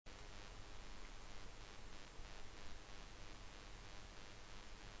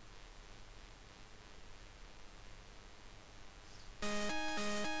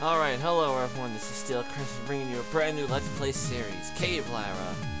Alright, hello everyone, this is Steel Chris bringing you a brand new Let's Play series, Cave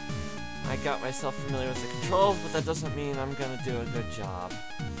Lyra. I got myself familiar with the controls, but that doesn't mean I'm gonna do a good job.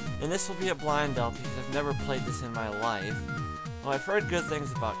 And this will be a blind LP because I've never played this in my life. Well, I've heard good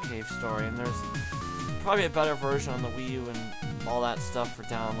things about Cave Story, and there's probably a better version on the Wii U and all that stuff for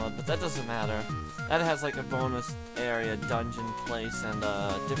download, but that doesn't matter. That has like a bonus area, dungeon place, and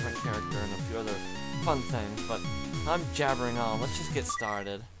a different character and a few other fun things, but I'm jabbering on. Let's just get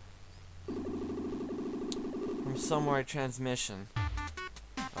started. From somewhere transmission.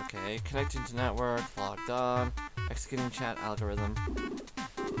 Okay, connecting to network, logged on, executing chat algorithm.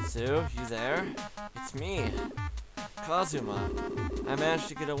 Sue, you there? It's me, Kazuma. I managed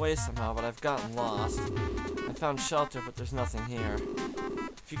to get away somehow, but I've gotten lost. I found shelter, but there's nothing here.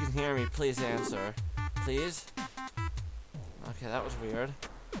 If you can hear me, please answer. Please? Okay, that was weird.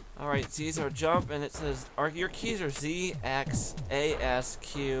 Alright, Z's are jump, and it says, your keys are Z, X, A, S,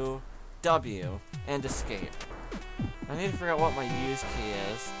 Q, W, and escape. I need to figure out what my use key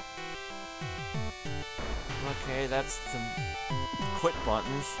is. Okay, that's the quit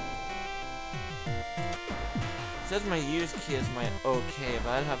buttons. It says my use key is my OK,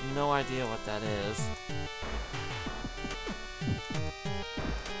 but I have no idea what that is.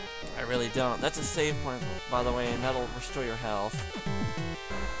 I really don't. That's a save point, by the way, and that'll restore your health.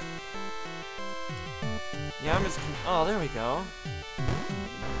 Yeah, I'm just... Oh, there we go.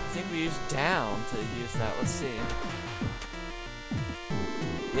 I think we used down to use that. Let's see.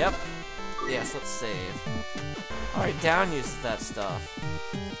 Yep. Yes, let's save. Alright, down uses that stuff.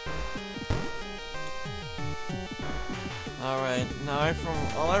 Alright, now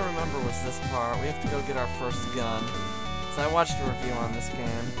all I remember was this part. We have to go get our first gun. So I watched a review on this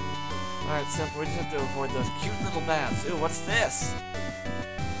game. Alright, simple. We just have to avoid those cute little bats. Ooh, what's this?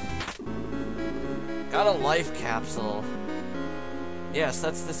 Got a life capsule. Yes,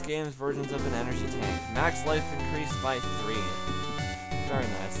 that's this game's versions of an energy tank. Max life increased by 3. Very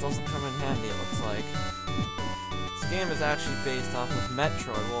nice. Those will come in handy, it looks like. This game is actually based off of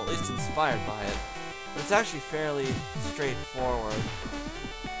Metroid, well, at least inspired by it. But it's actually fairly straightforward.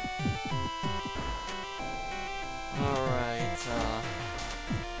 Alright,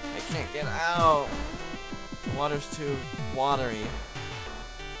 I can't get out. The water's too watery.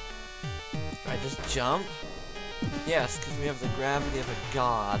 I just jump? Yes, because we have the gravity of a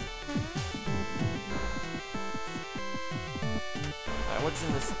god. Alright, what's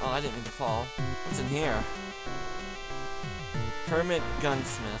in this? Oh, I didn't mean to fall. What's in here? Hermit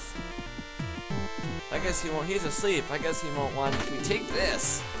Gunsmith. I guess he won't. He's asleep. I guess he won't want. We take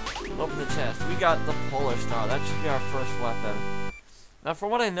this. Open the chest. We got the Polar Star. That should be our first weapon. Now, from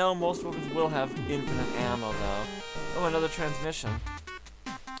what I know, most weapons will have infinite ammo, though. Oh, another transmission.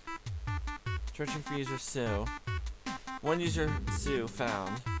 Searching for user Sue. One user Sue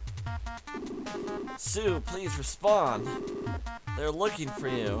found. Sue, please respond. They're looking for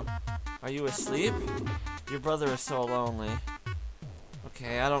you. Are you asleep? Your brother is so lonely.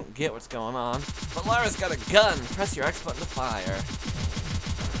 Okay, I don't get what's going on. But Lyra's got a gun. Press your X button to fire.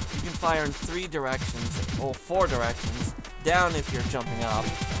 You can fire in 3 directions. Well, 4 directions. Down if you're jumping up.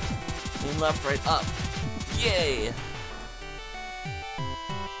 And left, right, up. Yay!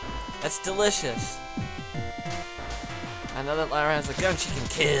 That's delicious. I know that Lyra has a gun she can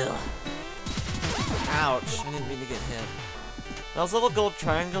kill. Ouch, I didn't mean to get hit. Those little gold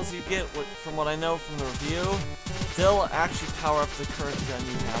triangles you get, from what I know from the review, they'll actually power up the current gun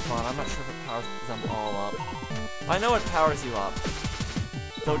you have on. I'm not sure if it powers them all up. I know it powers you up.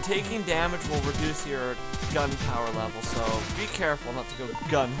 Though taking damage will reduce your gun power level, so be careful not to go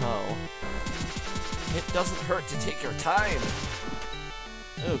gun-ho. It doesn't hurt to take your time.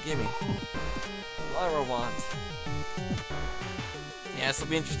 Ooh, gimme. Lyra want. Yeah, this will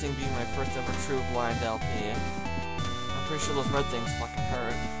be interesting being my first ever true blind LP. I'm pretty sure those red things fucking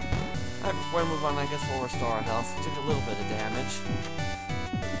hurt. Alright, before I move on, I guess we'll restore our health. We took a little bit of damage.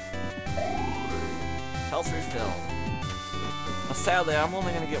 Health refilled. Now, sadly, I'm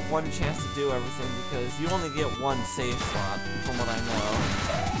only going to get one chance to do everything because you only get one save slot, from what I know.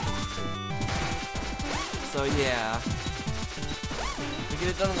 So, yeah. We get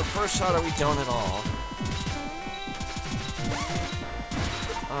it done in the first shot or we don't at all.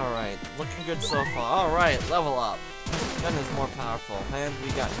 Alright, looking good so far. Alright, level up. Gun is more powerful. And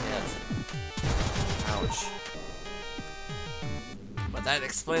we got hit. Ouch. But that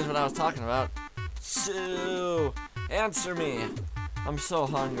explains what I was talking about. Sue! Answer me! I'm so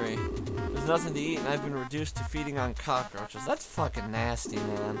hungry. There's nothing to eat and I've been reduced to feeding on cockroaches. That's fucking nasty,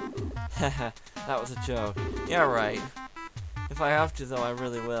 man. Haha, that was a joke. Yeah, right. If I have to, though, I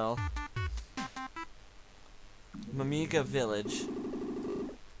really will. Mamiga Village.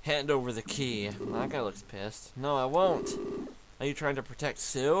 Hand over the key. That guy looks pissed. No, I won't. Are you trying to protect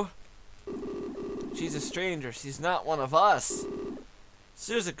Sue? She's a stranger. She's not one of us.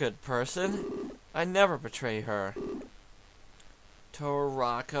 Sue's a good person. I never betray her.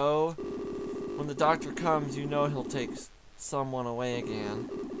 Torako. When the doctor comes, you know he'll take someone away again.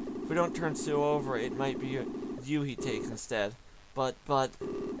 If we don't turn Sue over, it might be you he takes instead. But,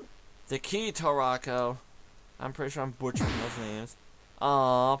 the key, Torako. I'm pretty sure I'm butchering those names.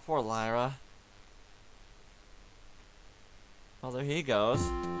 Aw, poor Lyra. Well, there he goes.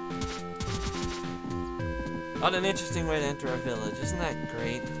 What an interesting way to enter a village. Isn't that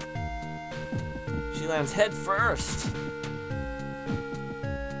great? She lands head first.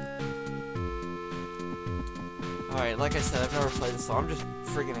 Alright, like I said, I've never played this, so I'm just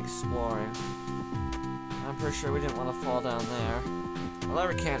friggin' exploring. I'm pretty sure we didn't want to fall down there. Well,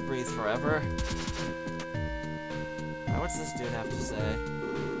 Lyra can't breathe forever. Alright, what's this dude have to say?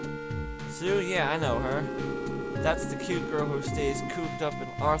 Sue? Yeah, I know her. That's the cute girl who stays cooped up in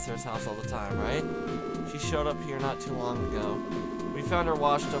Arthur's house all the time, right? She showed up here not too long ago. We found her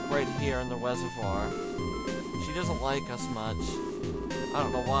washed up right here in the reservoir. She doesn't like us much. I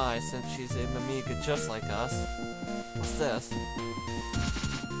don't know why, since she's an Amiga just like us. What's this?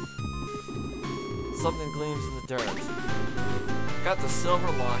 Something gleams in the dirt. Got the silver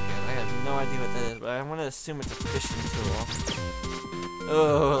locket. I have no idea what that is, but I want to assume it's a fishing tool.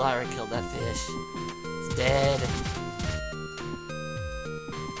 Oh, Lyra killed that fish. It's dead.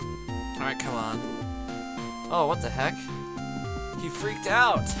 Alright, come on. Oh, what the heck? He freaked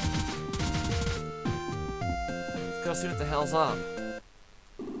out! Let's go see what the hell's up.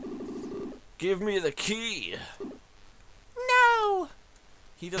 Give me the key! No!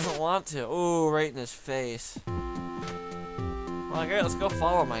 He doesn't want to. Ooh, right in his face. Well, okay, let's go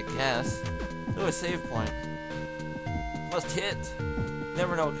follow him, I guess. Ooh, a save point. Must hit.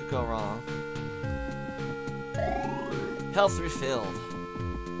 Never know what could go wrong. Health refilled.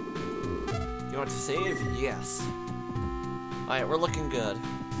 You want to save? Yes. Alright, we're looking good.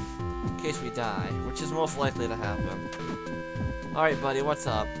 In case we die, which is most likely to happen. Alright, buddy, what's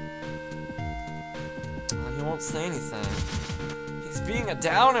up? He won't say anything. He's being a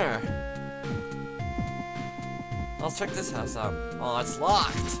downer! Let's check this house out. Oh, it's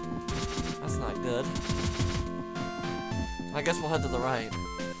locked! That's not good. I guess we'll head to the right.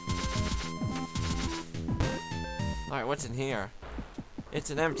 Alright, what's in here?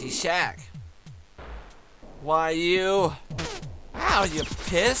 It's an empty shack. Why you? Ow, you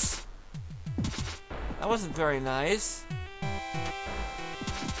piss! That wasn't very nice.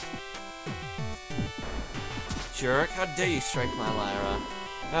 Jerk, how dare you strike my Lyra?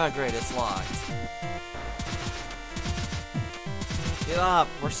 Oh great, it's locked. Get up,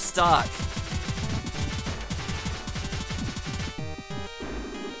 we're stuck.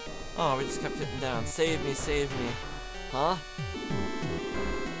 Oh, we just kept hitting down. Save me, save me. Huh?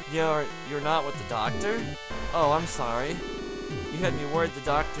 You're not with the doctor? Oh, I'm sorry. You had me worried the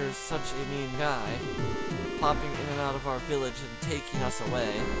doctor's such a mean guy. Popping in and out of our village and taking us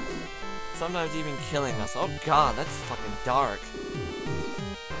away. Sometimes even killing us. Oh god, that's fucking dark.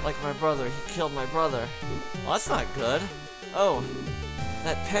 Like my brother, he killed my brother. Well, that's not good. Oh,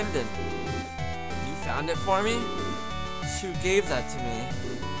 that pendant. You found it for me? Who gave that to me?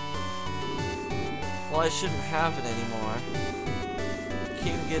 Well, I shouldn't have it anymore.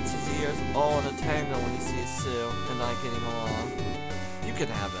 King gets his ears all in a tangle when he sees Sue and I getting along. You can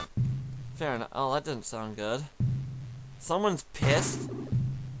have it. Fair enough. Oh, that didn't sound good. Someone's pissed?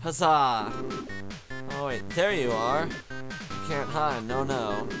 Huzzah! Oh wait, there you are. You can't hide, no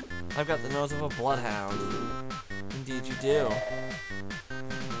no. I've got the nose of a bloodhound. Indeed you do.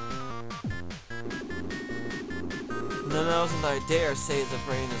 The nose and I dare say the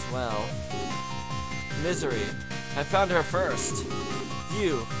brain as well. Misery. I found her first.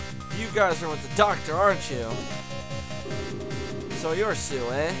 You guys are with the doctor, aren't you? So you're Sue,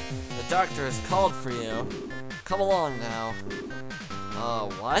 eh? The doctor has called for you. Come along now.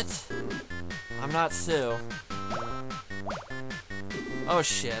 What? I'm not Sue. Oh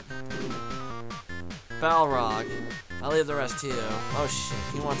shit. Balrog. I'll leave the rest to you. Oh shit,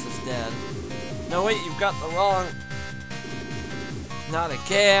 he wants us dead. No wait, you've got the wrong... Not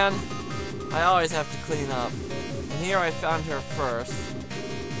again! I always have to clean up. And here I found her first.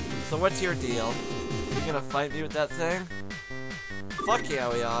 So what's your deal? You gonna fight me with that thing? Fuck yeah,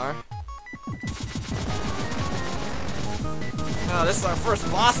 we are. Oh, this is our first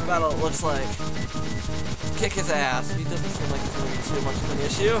boss battle, it looks like. Let's kick his ass. He doesn't seem like he's gonna be too much of an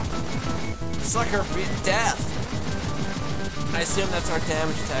issue. Sucker beat death. I assume that's our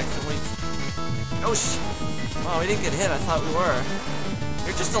damage attack that we... Oh, oh, we didn't get hit. I thought we were.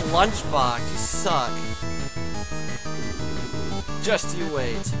 You're just a lunchbox. You suck. Just you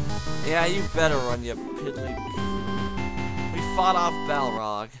wait. Yeah, you better run, you piddly. We fought off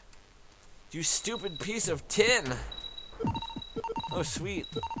Balrog. You stupid piece of tin. Oh, sweet.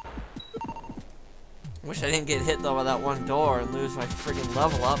 Wish I didn't get hit though by that one door and lose my friggin'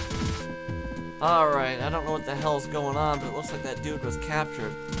 level up. Alright, I don't know what the hell's going on, but it looks like that dude was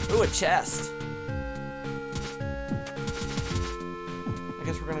captured. Ooh, a chest. I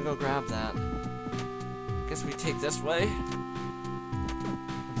guess we're gonna go grab that. Guess we take this way.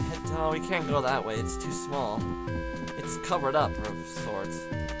 No, we can't go that way, it's too small. It's covered up of sorts.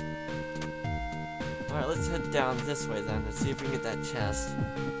 Alright, let's head down this way then and see if we can get that chest.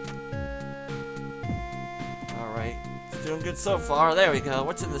 Alright, it's doing good so far. There we go.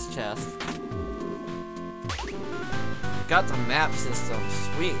 What's in this chest? Got the map system.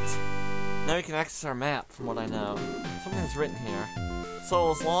 Sweet. Now we can access our map, from what I know. Something's written here.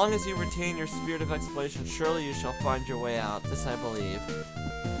 So, as long as you retain your spirit of exploration, surely you shall find your way out. This I believe.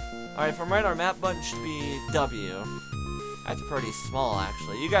 Alright, from right, our map button should be W. That's pretty small,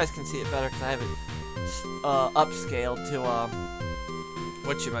 actually. You guys can see it better because I have it upscaled to,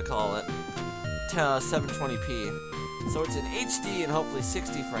 whatchamacallit, to 720p. So it's in HD and hopefully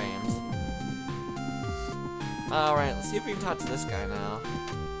 60 frames. Alright, let's see if we can talk to this guy now.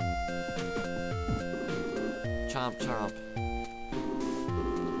 Chomp chomp.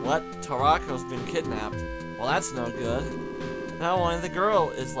 What? Tarako's been kidnapped. Well, that's no good. Now only the girl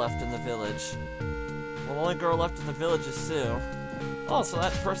is left in the village. Well, the only girl left in the village is Sue. Oh, so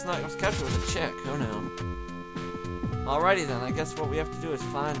that person that was captured was a chick. Who knew? Alrighty then, I guess what we have to do is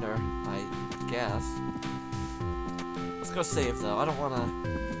find her. I guess. Let's go save though. I don't want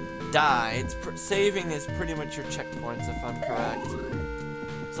to die. Saving is pretty much your checkpoints if I'm correct.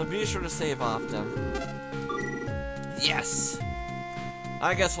 So be sure to save often. Yes!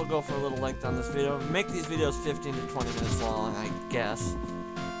 I guess we'll go for a little length on this video. Make these videos 15 to 20 minutes long, I guess.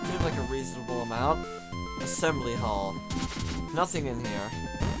 Seems like a reasonable amount. Assembly hall. Nothing in here.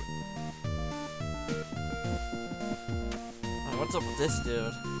 Right, what's up with this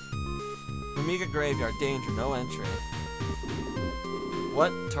dude? Amiga Graveyard, danger, no entry.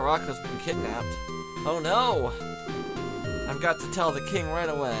 What? Tarako's been kidnapped? Oh no! I've got to tell the king right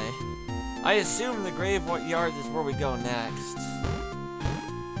away. I assume the graveyard is where we go next.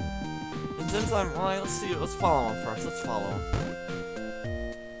 And since I'm, well, let's see, let's follow him first. Let's follow him.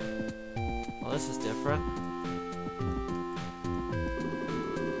 Well, this is different.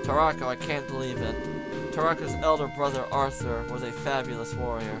 Tarako, I can't believe it. Tarako's elder brother, Arthur, was a fabulous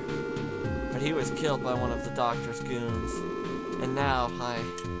warrior. But he was killed by one of the doctor's goons. And now,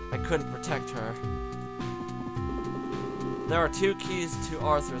 I couldn't protect her. There are 2 keys to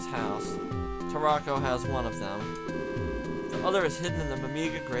Arthur's house. Tarako has one of them. The other is hidden in the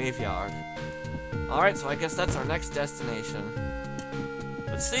Amiga Graveyard. Alright, so I guess that's our next destination.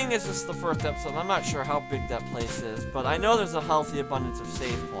 But seeing as this is the first episode, I'm not sure how big that place is, but I know there's a healthy abundance of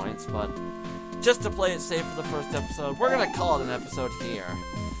save points, but just to play it safe for the first episode, we're gonna call it an episode here.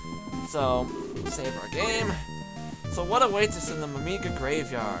 So, save our game. So what awaits us in the Amiga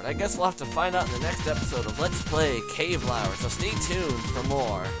Graveyard? I guess we'll have to find out in the next episode of Let's Play Cave Lyra, so stay tuned for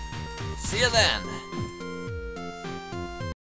more. See you then!